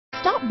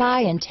Stop by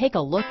and take a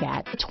look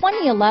at the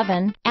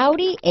 2011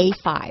 Audi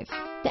A5.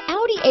 The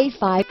Audi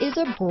A5 is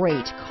a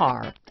great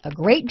car. A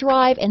great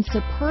drive and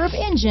superb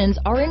engines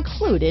are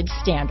included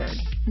standard.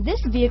 This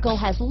vehicle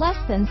has less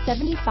than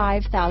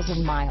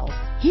 75,000 miles.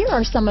 Here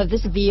are some of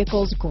this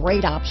vehicle's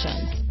great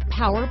options: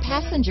 power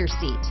passenger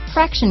seat,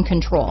 traction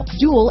control,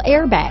 dual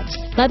airbags,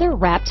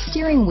 leather-wrapped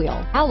steering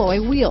wheel,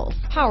 alloy wheels,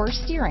 power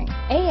steering,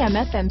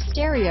 AM/FM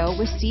stereo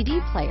with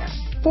CD player,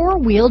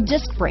 four-wheel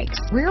disc brakes,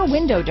 rear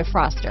window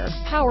defroster,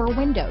 power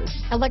windows,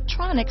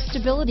 electronic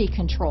stability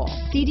control,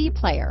 CD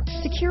player,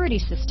 security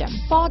system,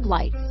 fog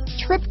lights,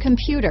 trip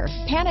computer,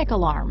 panic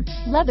alarm,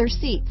 leather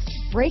seats,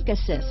 brake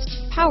assist,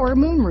 power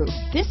moonroof.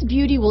 This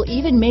beauty will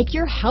even make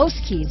your house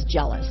keys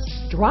jealous.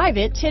 Drive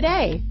it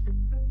today.